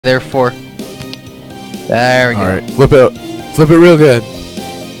Therefore, there we go. All right, flip it real good.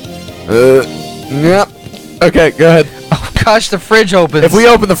 Yep. Okay, go ahead. Oh gosh, the fridge opens. If we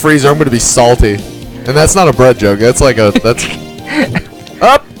open the freezer, I'm gonna be salty, and that's not a bread joke. That's like a that's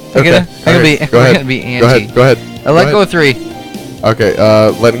up. Okay. I'm gonna be anti. Go ahead. Let go of 3. Okay.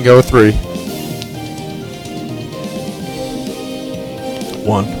 Letting go of 3.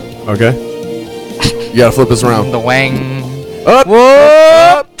 1. Okay. You gotta flip this around. The wang. Up.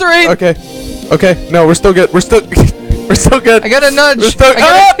 Whoa! 3. Okay. Okay. No, we're still good. We're still good. I got a nudge. We're still Okay.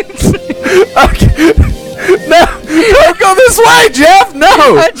 No, don't go this way, Jeff.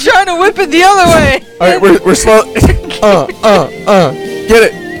 No. I'm trying to whip it the other way. All right, we're slow. Get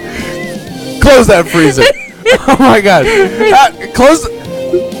it. Close that freezer. Oh my God. Close.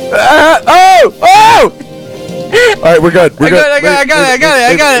 Oh. All right, we're good. I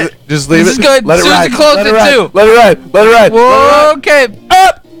got it. Just leave This it. is good. Let it Susan ride. closed it too. Let it ride. Whoa, okay.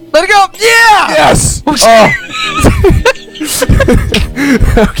 Up. Let it go. Yeah. Yes. Oh.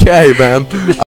 Okay, man.